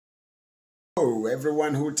Oh,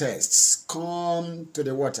 everyone who tests, come to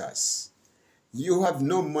the waters. You have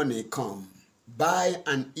no money, come. Buy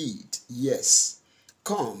and eat, yes.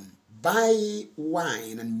 Come, buy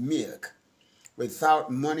wine and milk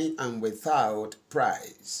without money and without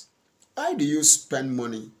price. Why do you spend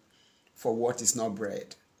money for what is not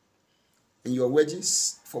bread, and your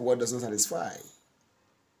wages for what does not satisfy?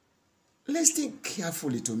 Listen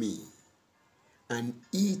carefully to me and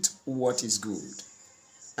eat what is good,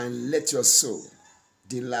 and let your soul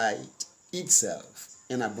delight itself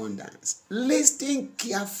in abundance. Listen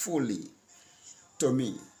carefully to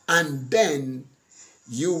me, and then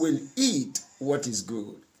you will eat what is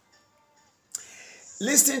good.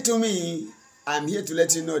 Listen to me. I'm here to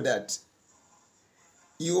let you know that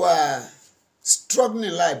you are struggling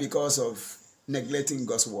in life because of neglecting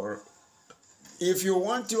God's word. If you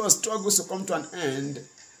want your struggles to come to an end,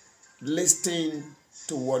 listen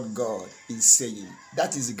to what God is saying.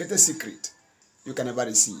 That is the greatest secret you can ever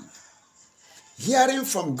receive. Hearing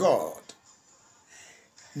from God,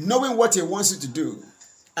 knowing what He wants you to do,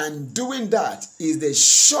 and doing that is the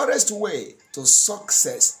surest way to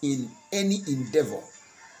success in any endeavor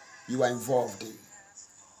you are involved in.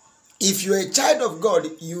 If you're a child of God,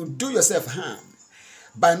 you do yourself harm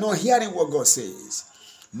by not hearing what God says.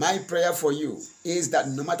 My prayer for you is that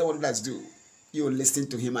no matter what others do, you will listen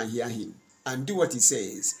to Him and hear Him and do what He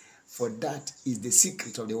says, for that is the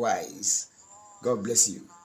secret of the wise. God bless you.